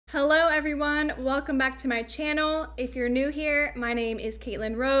Hello everyone, welcome back to my channel. If you're new here, my name is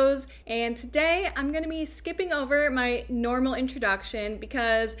Caitlin Rose, and today I'm going to be skipping over my normal introduction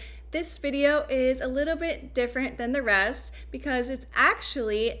because this video is a little bit different than the rest because it's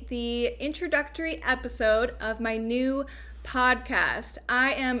actually the introductory episode of my new podcast.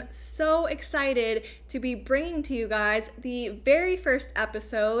 I am so excited to be bringing to you guys the very first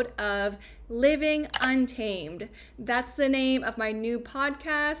episode of Living Untamed. That's the name of my new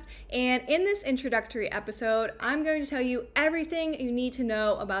podcast, and in this introductory episode, I'm going to tell you everything you need to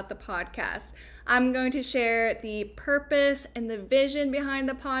know about the podcast. I'm going to share the purpose and the vision behind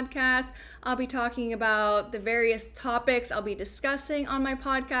the podcast. I'll be talking about the various topics I'll be discussing on my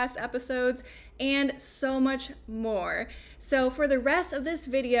podcast episodes and so much more. So for the rest of this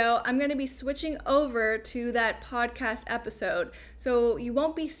video, I'm going to be switching over to that podcast episode. So you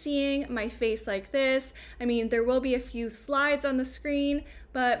won't be seeing my face like this. I mean, there will be a few slides on the screen,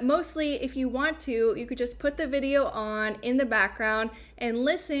 but mostly if you want to, you could just put the video on in the background and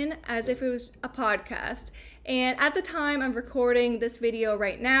listen as if it was a podcast. And at the time I'm recording this video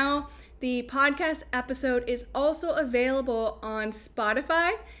right now, the podcast episode is also available on Spotify,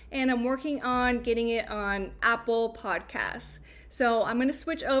 and I'm working on getting it on Apple Podcasts. So I'm going to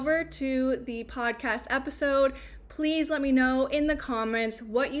switch over to the podcast episode. Please let me know in the comments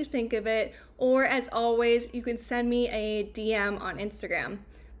what you think of it, or as always, you can send me a DM on Instagram.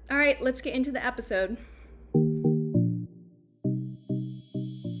 All right, let's get into the episode.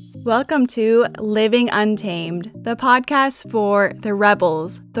 Welcome to Living Untamed, the podcast for the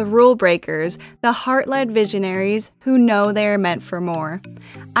rebels, the rule breakers, the heart-led visionaries who know they are meant for more.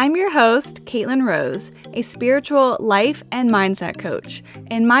 I'm your host, Caitlin Rose, a spiritual life and mindset coach,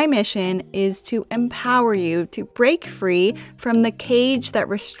 and my mission is to empower you to break free from the cage that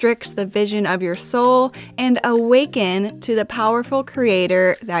restricts the vision of your soul and awaken to the powerful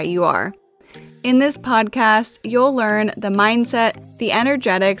creator that you are. In this podcast, you'll learn the mindset, the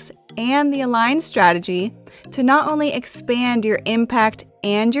energetics, and the aligned strategy to not only expand your impact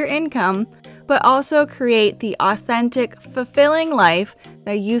and your income, but also create the authentic, fulfilling life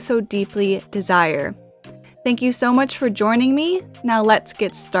that you so deeply desire. Thank you so much for joining me. Now let's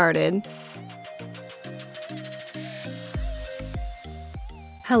get started.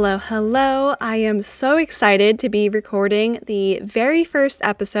 Hello. I am so excited to be recording the very first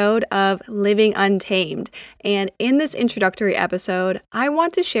episode of Living Untamed. And in this introductory episode, I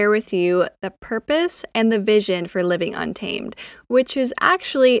want to share with you the purpose and the vision for Living Untamed, which is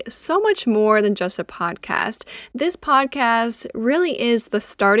actually so much more than just a podcast. This podcast really is the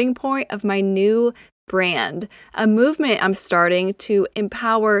starting point of my new brand, a movement I'm starting to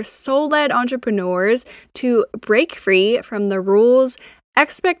empower soul-led entrepreneurs to break free from the rules,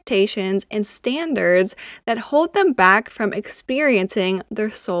 expectations, and standards that hold them back from experiencing their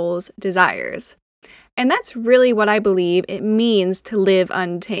soul's desires. And that's really what I believe it means to live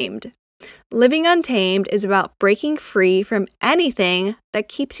untamed. Living untamed is about breaking free from anything that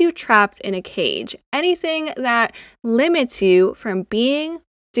keeps you trapped in a cage, anything that limits you from being,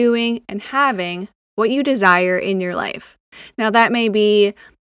 doing, and having what you desire in your life. Now, that may be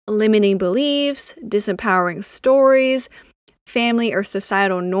limiting beliefs, disempowering stories, family or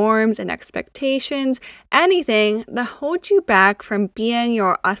societal norms and expectations, anything that holds you back from being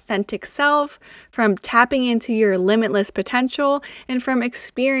your authentic self, from tapping into your limitless potential, and from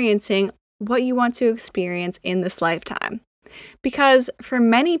experiencing what you want to experience in this lifetime. Because for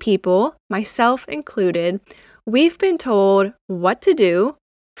many people, myself included, we've been told what to do,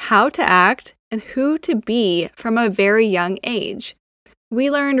 how to act, and who to be from a very young age. We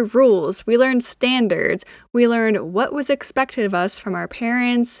learned rules, we learned standards, we learned what was expected of us from our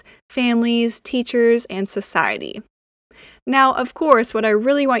parents, families, teachers, and society. Now, of course, what I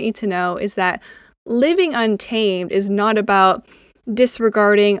really want you to know is that living untamed is not about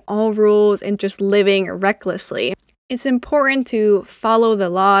disregarding all rules and just living recklessly. It's important to follow the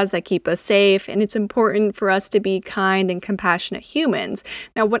laws that keep us safe, and it's important for us to be kind and compassionate humans.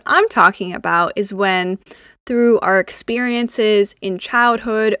 Now, what I'm talking about is when through our experiences in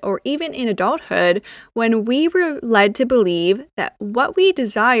childhood or even in adulthood, when we were led to believe that what we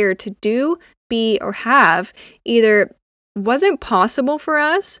desire to do, be, or have either wasn't possible for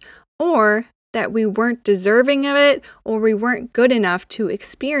us, or that we weren't deserving of it, or we weren't good enough to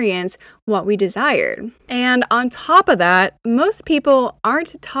experience what we desired. And on top of that, most people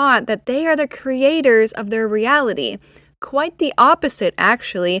aren't taught that they are the creators of their reality. Quite the opposite,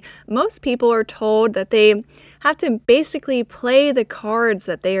 actually. Most people are told that they have to basically play the cards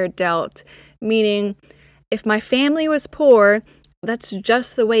that they are dealt, meaning if my family was poor, that's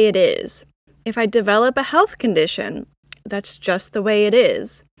just the way it is. If I develop a health condition, that's just the way it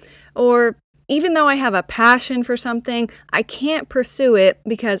is. Or even though I have a passion for something, I can't pursue it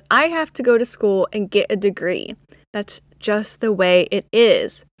because I have to go to school and get a degree. That's just the way it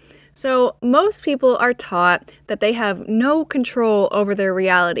is. So most people are taught that they have no control over their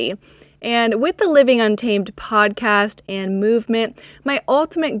reality. And with the Living Untamed podcast and movement, my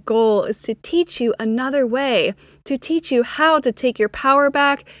ultimate goal is to teach you another way, to teach you how to take your power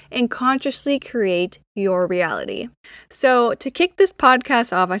back and consciously create your reality. So to kick this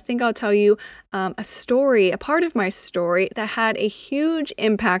podcast off, I think I'll tell you a story, a part of my story that had a huge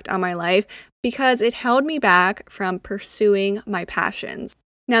impact on my life because it held me back from pursuing my passions.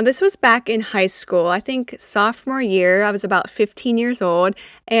 Now, this was back in high school, I think sophomore year. I was about 15 years old,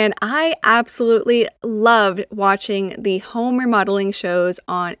 and I absolutely loved watching the home remodeling shows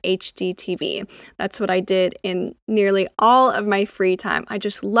on HGTV. That's what I did in nearly all of my free time. I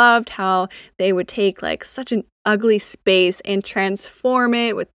just loved how they would take like such an ugly space and transform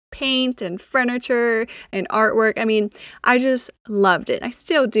it with paint and furniture and artwork. I mean, I just loved it. I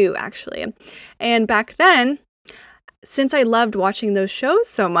still do, actually. And back then, since I loved watching those shows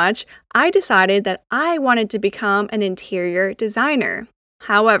so much, I decided that I wanted to become an interior designer.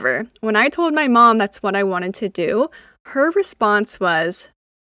 However, when I told my mom that's what I wanted to do, her response was,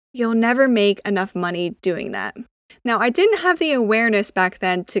 "You'll never make enough money doing that." Now, I didn't have the awareness back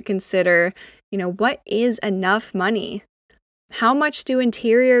then to consider, what is enough money? How much do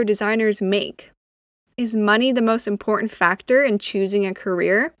interior designers make? Is money the most important factor in choosing a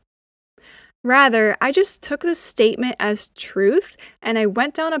career? Rather, I just took this statement as truth and I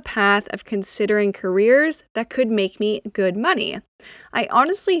went down a path of considering careers that could make me good money. I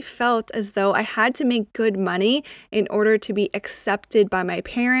honestly felt as though I had to make good money in order to be accepted by my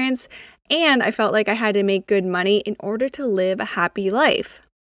parents, and I felt like I had to make good money in order to live a happy life.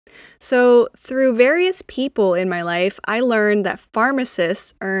 So, through various people in my life, I learned that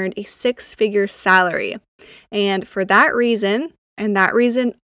pharmacists earned a six-figure salary. And for that reason, and that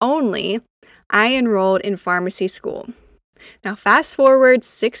reason only, I enrolled in pharmacy school. Now, fast forward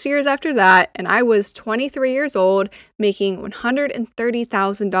 6 years after that, and I was 23 years old, making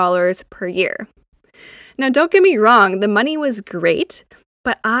 $130,000 per year. Now, don't get me wrong, the money was great,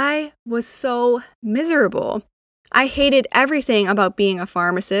 but I was so miserable. I hated everything about being a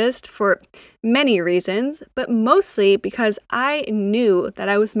pharmacist for many reasons, but mostly because I knew that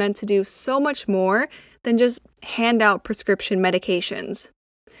I was meant to do so much more than just hand out prescription medications.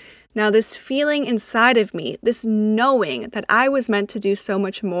 Now, this feeling inside of me, this knowing that I was meant to do so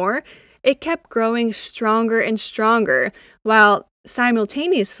much more, it kept growing stronger and stronger, while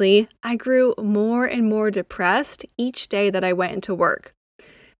simultaneously, I grew more and more depressed each day that I went into work.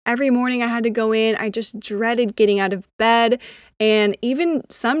 Every morning I had to go in, I just dreaded getting out of bed, and even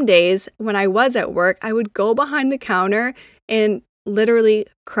some days when I was at work, I would go behind the counter and literally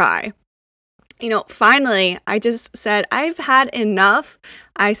cry. Finally, I just said, I've had enough.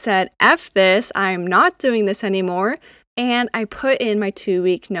 I said, F this, I'm not doing this anymore, and I put in my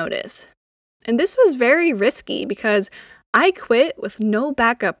 2-week notice. And this was very risky because I quit with no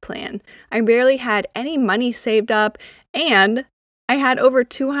backup plan. I barely had any money saved up, and I had over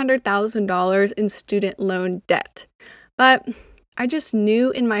 $200,000 in student loan debt. But I just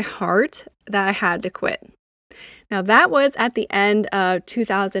knew in my heart that I had to quit. Now, that was at the end of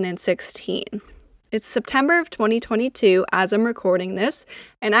 2016. It's September of 2022 as I'm recording this,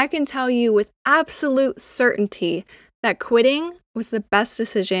 and I can tell you with absolute certainty that quitting was the best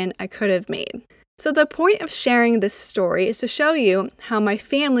decision I could have made. So the point of sharing this story is to show you how my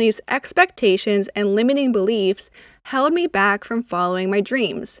family's expectations and limiting beliefs held me back from following my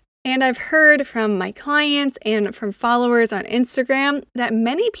dreams. And I've heard from my clients and from followers on Instagram that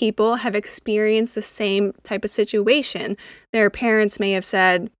many people have experienced the same type of situation. Their parents may have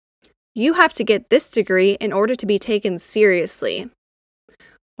said, "You have to get this degree in order to be taken seriously."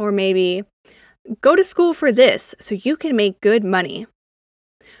 Or maybe, "Go to school for this so you can make good money."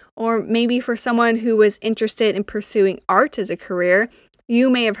 Or maybe for someone who was interested in pursuing art as a career, you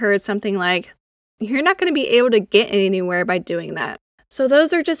may have heard something like, "You're not going to be able to get anywhere by doing that." So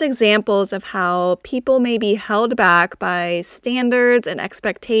those are just examples of how people may be held back by standards and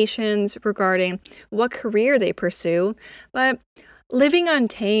expectations regarding what career they pursue. But Living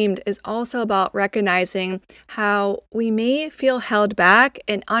Untamed is also about recognizing how we may feel held back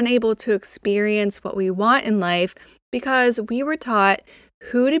and unable to experience what we want in life because we were taught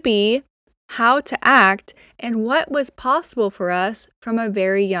who to be, how to act, and what was possible for us from a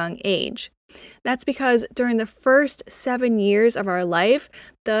very young age. That's because during the first 7 years of our life,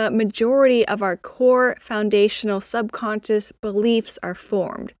 the majority of our core foundational subconscious beliefs are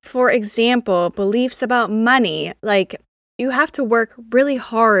formed. For example, beliefs about money, like you have to work really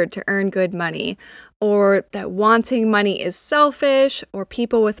hard to earn good money, or that wanting money is selfish, or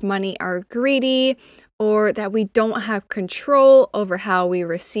people with money are greedy, or that we don't have control over how we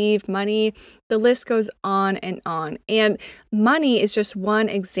receive money. The list goes on and on. And money is just one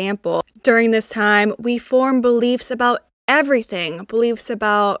example. During this time, we form beliefs about everything, beliefs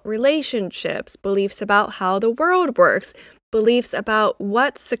about relationships, beliefs about how the world works, beliefs about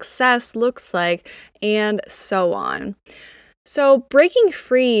what success looks like, and so on. So breaking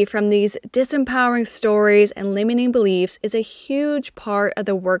free from these disempowering stories and limiting beliefs is a huge part of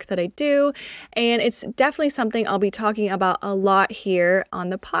the work that I do, and it's definitely something I'll be talking about a lot here on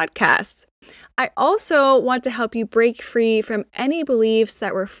the podcast. I also want to help you break free from any beliefs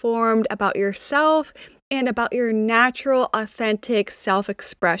that were formed about yourself and about your natural, authentic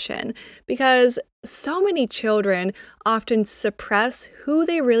self-expression, because so many children often suppress who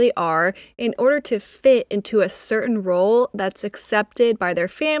they really are in order to fit into a certain role that's accepted by their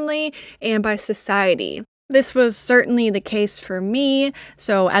family and by society. This was certainly the case for me.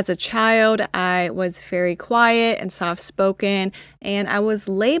 So as a child, I was very quiet and soft-spoken, and I was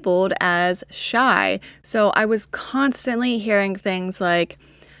labeled as shy. So I was constantly hearing things like,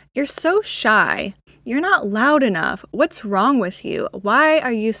 "You're so shy. You're not loud enough. What's wrong with you? Why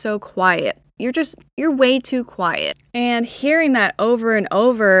are you so quiet? You're way too quiet." And hearing that over and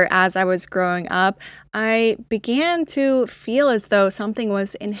over as I was growing up, I began to feel as though something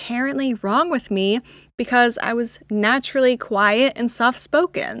was inherently wrong with me because I was naturally quiet and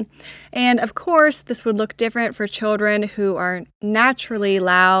soft-spoken. And of course, this would look different for children who are naturally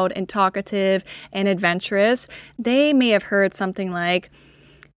loud and talkative and adventurous. They may have heard something like,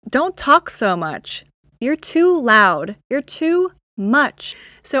 "Don't talk so much. You're too loud. You're too much."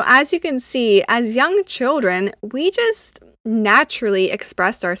 So as you can see, as young children, we just naturally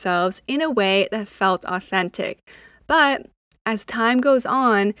expressed ourselves in a way that felt authentic. But as time goes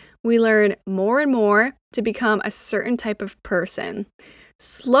on, we learn more and more to become a certain type of person.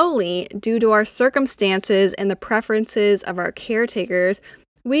 Slowly, due to our circumstances and the preferences of our caretakers,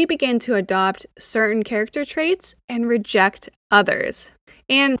 we begin to adopt certain character traits and reject others.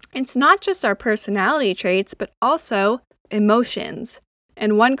 And it's not just our personality traits, but also emotions.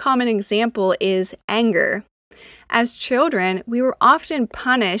 And one common example is anger. As children, we were often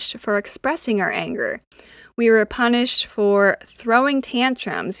punished for expressing our anger. We were punished for throwing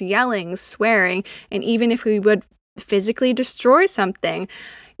tantrums, yelling, swearing, and even if we would physically destroy something.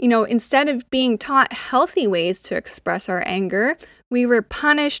 Instead of being taught healthy ways to express our anger, we were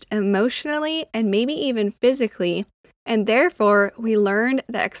punished emotionally and maybe even physically. And therefore, we learned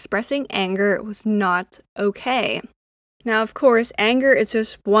that expressing anger was not okay. Now, of course, anger is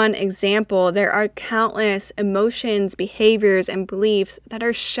just one example. There are countless emotions, behaviors, and beliefs that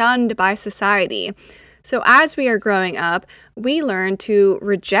are shunned by society. So as we are growing up, we learn to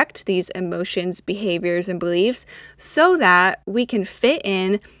reject these emotions, behaviors, and beliefs so that we can fit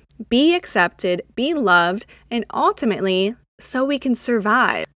in, be accepted, be loved, and ultimately, so we can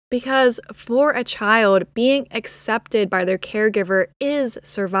survive. Because for a child, being accepted by their caregiver is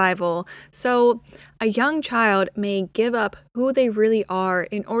survival. So a young child may give up who they really are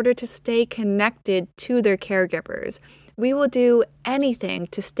in order to stay connected to their caregivers. We will do anything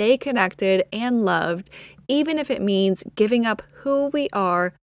to stay connected and loved, even if it means giving up who we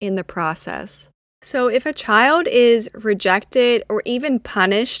are in the process. So if a child is rejected or even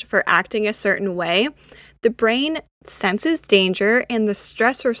punished for acting a certain way, the brain senses danger and the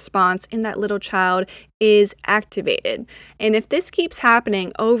stress response in that little child is activated. And if this keeps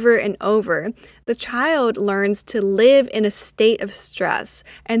happening over and over, the child learns to live in a state of stress.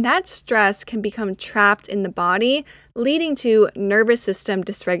 And that stress can become trapped in the body, leading to nervous system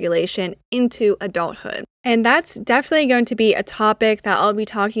dysregulation into adulthood. And that's definitely going to be a topic that I'll be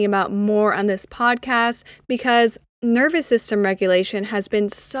talking about more on this podcast because nervous system regulation has been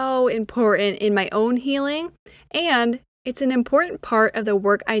so important in my own healing, and it's an important part of the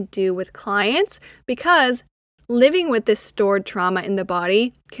work I do with clients because living with this stored trauma in the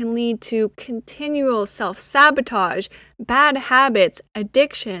body can lead to continual self-sabotage, bad habits,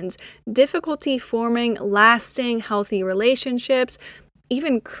 addictions, difficulty forming lasting healthy relationships,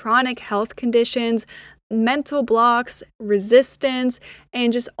 even chronic health conditions, mental blocks, resistance,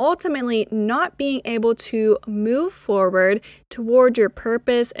 and just ultimately not being able to move forward toward your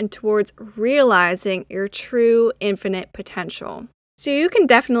purpose and towards realizing your true infinite potential. So you can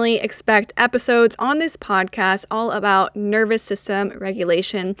definitely expect episodes on this podcast all about nervous system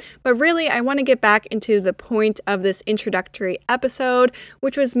regulation. But really, I want to get back into the point of this introductory episode,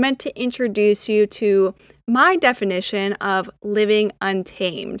 which was meant to introduce you to my definition of living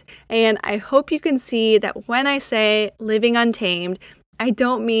untamed. And I hope you can see that when I say living untamed, I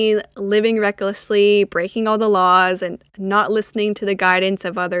don't mean living recklessly, breaking all the laws, and not listening to the guidance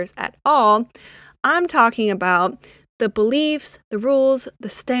of others at all. I'm talking about the beliefs, the rules, the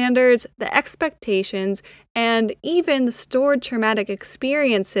standards, the expectations, and even the stored traumatic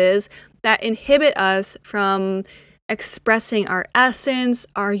experiences that inhibit us from expressing our essence,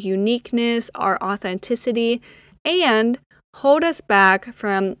 our uniqueness, our authenticity, and hold us back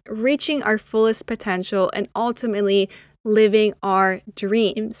from reaching our fullest potential and ultimately living our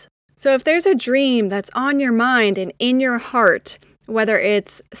dreams. So if there's a dream that's on your mind and in your heart, whether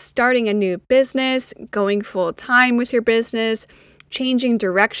it's starting a new business, going full time with your business, changing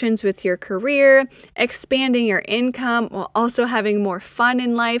directions with your career, expanding your income while also having more fun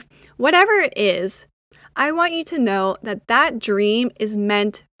in life, whatever it is, I want you to know that that dream is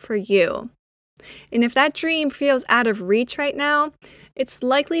meant for you. And if that dream feels out of reach right now, it's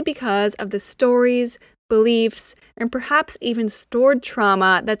likely because of the stories, beliefs, and perhaps even stored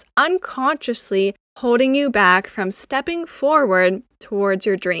trauma that's unconsciously holding you back from stepping forward towards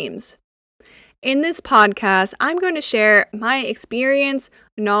your dreams. In this podcast, I'm going to share my experience,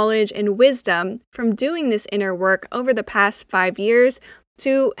 knowledge, and wisdom from doing this inner work over the past 5 years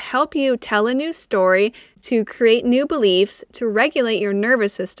to help you tell a new story, to create new beliefs, to regulate your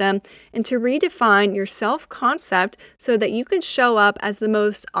nervous system, and to redefine your self-concept so that you can show up as the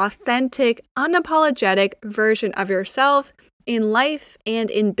most authentic, unapologetic version of yourself in life and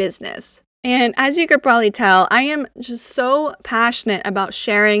in business. And as you could probably tell, I am just so passionate about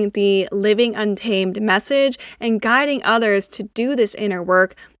sharing the Living Untamed message and guiding others to do this inner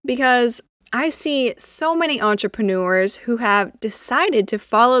work because I see so many entrepreneurs who have decided to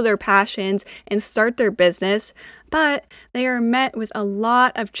follow their passions and start their business, but they are met with a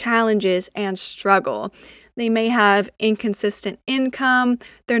lot of challenges and struggle. They may have inconsistent income,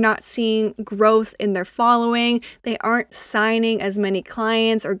 they're not seeing growth in their following, they aren't signing as many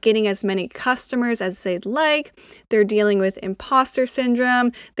clients or getting as many customers as they'd like, they're dealing with imposter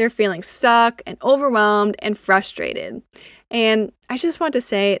syndrome, they're feeling stuck and overwhelmed and frustrated. And I just want to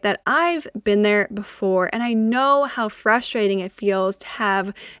say that I've been there before, and I know how frustrating it feels to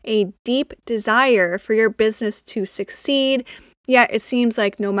have a deep desire for your business to succeed, yet it seems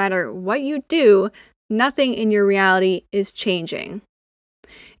like no matter what you do, nothing in your reality is changing.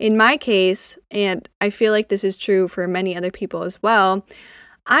 In my case, and I feel like this is true for many other people as well,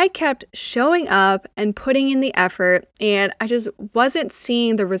 I kept showing up and putting in the effort, and I just wasn't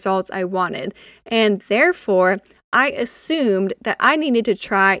seeing the results I wanted. And therefore, I assumed that I needed to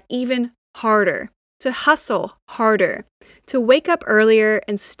try even harder, to hustle harder, to wake up earlier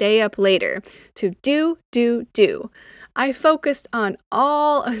and stay up later, to do. I focused on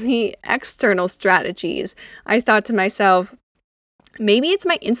all of the external strategies. I thought to myself, maybe it's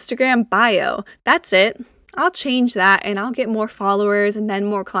my Instagram bio. That's it. I'll change that and I'll get more followers and then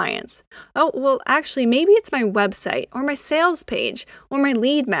more clients. Oh, well, actually, maybe it's my website or my sales page or my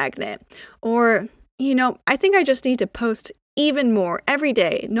lead magnet. Or, I think I just need to post even more every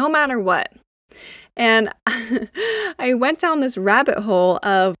day, no matter what. And I went down this rabbit hole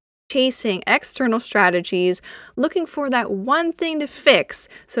of chasing external strategies, looking for that one thing to fix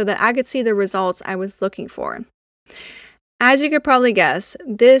so that I could see the results I was looking for. As you could probably guess,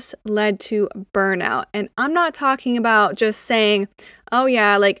 this led to burnout. And I'm not talking about just saying, oh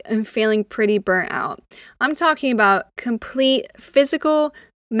yeah, I'm feeling pretty burnt out. I'm talking about complete physical,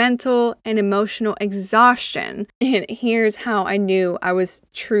 mental, and emotional exhaustion. And here's how I knew I was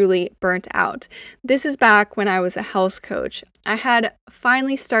truly burnt out. This is back when I was a health coach. I had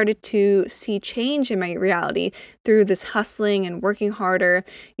finally started to see change in my reality through this hustling and working harder.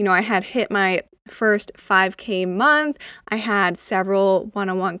 I had hit my first 5K month. I had several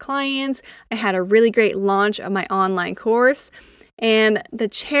one-on-one clients. I had a really great launch of my online course. And the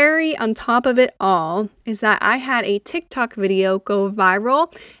cherry on top of it all is that I had a TikTok video go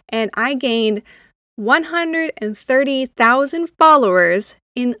viral and I gained 130,000 followers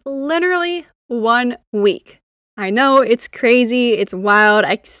in literally 1 week. I know it's crazy, it's wild,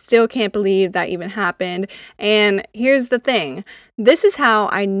 I still can't believe that even happened. And here's the thing, this is how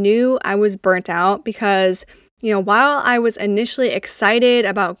I knew I was burnt out because while I was initially excited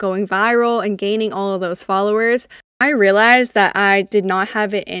about going viral and gaining all of those followers, I realized that I did not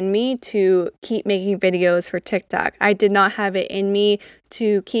have it in me to keep making videos for TikTok. I did not have it in me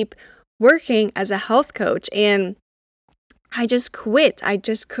to keep working as a health coach. And I just quit. I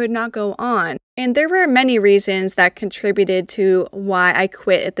just could not go on. And there were many reasons that contributed to why I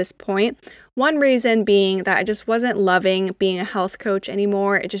quit at this point. One reason being that I just wasn't loving being a health coach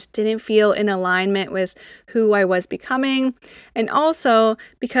anymore. It just didn't feel in alignment with who I was becoming. And also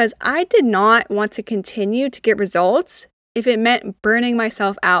because I did not want to continue to get results if it meant burning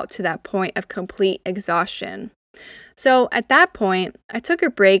myself out to that point of complete exhaustion. So at that point, I took a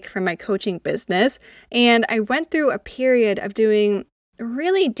break from my coaching business and I went through a period of doing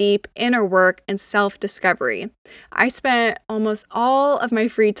really deep inner work and self-discovery. I spent almost all of my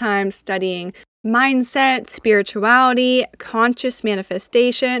free time studying mindset, spirituality, conscious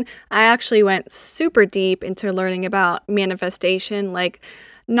manifestation. I actually went super deep into learning about manifestation, like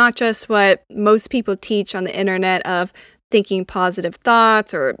not just what most people teach on the internet of thinking positive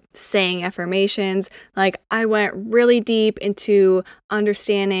thoughts or saying affirmations. Like I went really deep into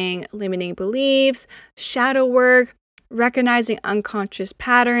understanding limiting beliefs, shadow work, recognizing unconscious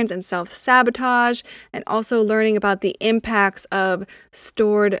patterns and self-sabotage, and also learning about the impacts of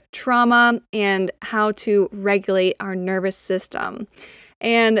stored trauma and how to regulate our nervous system.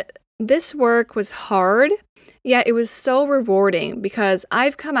 And this work was hard, yet it was so rewarding because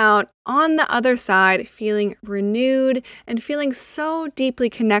I've come out on the other side feeling renewed and feeling so deeply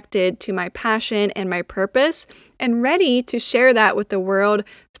connected to my passion and my purpose and ready to share that with the world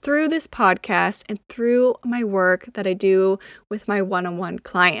through this podcast and through my work that I do with my one-on-one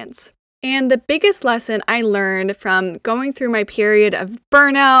clients. And the biggest lesson I learned from going through my period of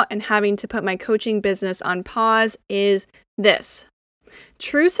burnout and having to put my coaching business on pause is this.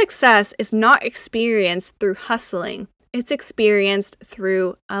 True success is not experienced through hustling. It's experienced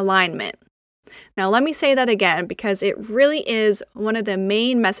through alignment. Now, let me say that again because it really is one of the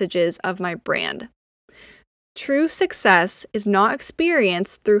main messages of my brand. True success is not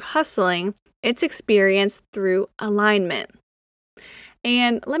experienced through hustling. It's experienced through alignment.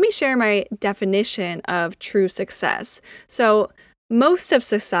 And let me share my definition of true success. So, most of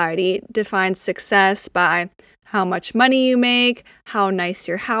society defines success by how much money you make, how nice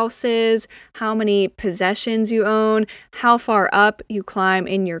your house is, how many possessions you own, how far up you climb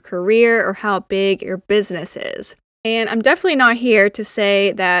in your career, or how big your business is. And I'm definitely not here to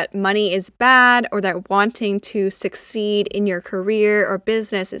say that money is bad or that wanting to succeed in your career or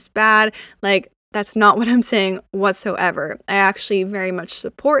business is bad. That's not what I'm saying whatsoever. I actually very much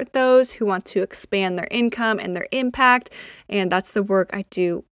support those who want to expand their income and their impact, and that's the work I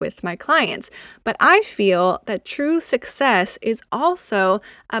do with my clients. But I feel that true success is also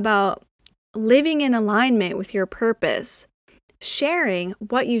about living in alignment with your purpose, sharing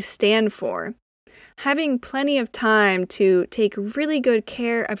what you stand for, having plenty of time to take really good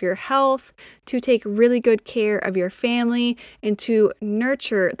care of your health, to take really good care of your family, and to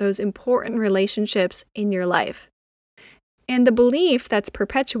nurture those important relationships in your life. And the belief that's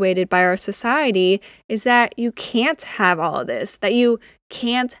perpetuated by our society is that you can't have all of this, that you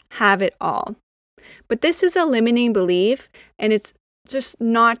can't have it all. But this is a limiting belief, and it's just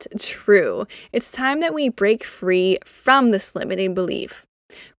not true. It's time that we break free from this limiting belief.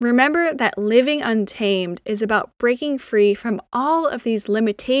 Remember that living untamed is about breaking free from all of these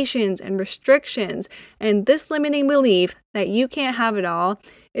limitations and restrictions, and this limiting belief that you can't have it all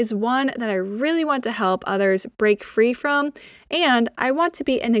is one that I really want to help others break free from, and I want to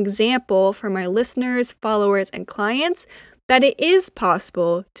be an example for my listeners, followers, and clients that it is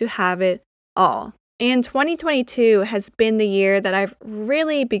possible to have it all. And 2022 has been the year that I've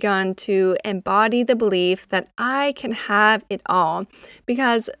really begun to embody the belief that I can have it all.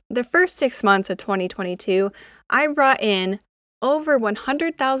 Because the first 6 months of 2022, I brought in over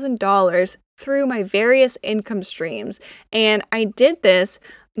 $100,000 through my various income streams. And I did this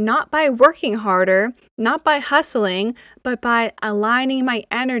not by working harder, not by hustling, but by aligning my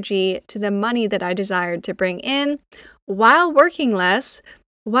energy to the money that I desired to bring in while working less,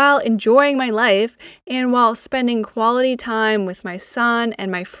 while enjoying my life, and while spending quality time with my son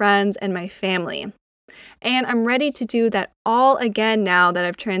and my friends and my family. And I'm ready to do that all again now that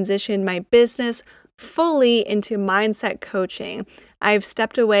I've transitioned my business fully into mindset coaching. I've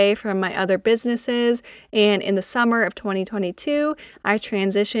stepped away from my other businesses, and in the summer of 2022, I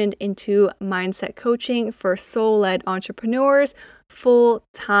transitioned into mindset coaching for soul-led entrepreneurs full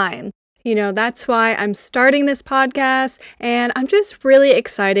time. That's why I'm starting this podcast, and I'm just really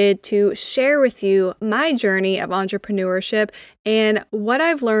excited to share with you my journey of entrepreneurship and what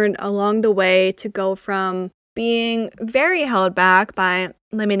I've learned along the way to go from being very held back by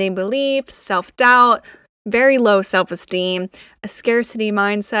limiting beliefs, self-doubt, very low self-esteem, a scarcity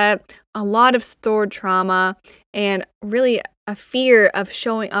mindset, a lot of stored trauma, and really a fear of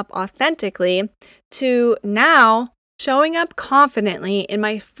showing up authentically, to now showing up confidently in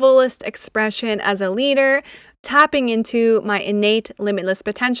my fullest expression as a leader, tapping into my innate limitless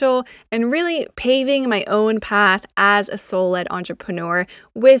potential, and really paving my own path as a soul-led entrepreneur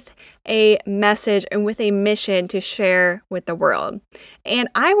with a message and with a mission to share with the world. And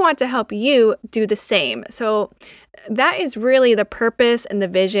I want to help you do the same. So that is really the purpose and the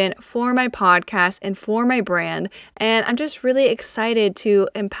vision for my podcast and for my brand. And I'm just really excited to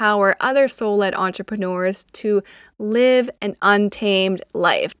empower other soul-led entrepreneurs to live an untamed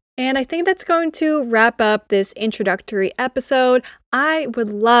life. And I think that's going to wrap up this introductory episode. I would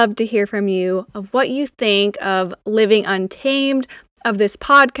love to hear from you of what you think of Living Untamed, of this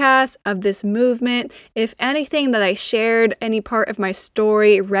podcast, of this movement. If anything that I shared, any part of my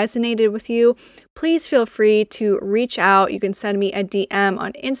story resonated with you, please feel free to reach out. You can send me a DM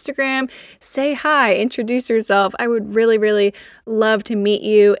on Instagram, say hi, introduce yourself. I would really, really love to meet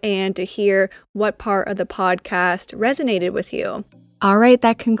you and to hear what part of the podcast resonated with you. All right,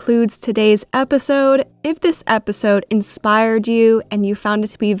 that concludes today's episode. If this episode inspired you and you found it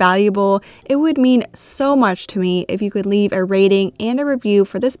to be valuable, it would mean so much to me if you could leave a rating and a review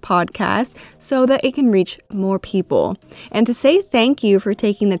for this podcast so that it can reach more people. And to say thank you for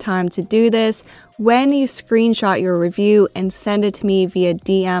taking the time to do this, when you screenshot your review and send it to me via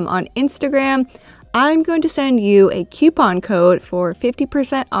DM on Instagram, I'm going to send you a coupon code for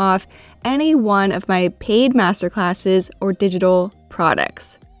 50% off any one of my paid masterclasses or digital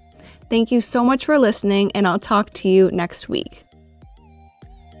products. Thank you so much for listening, and I'll talk to you next week.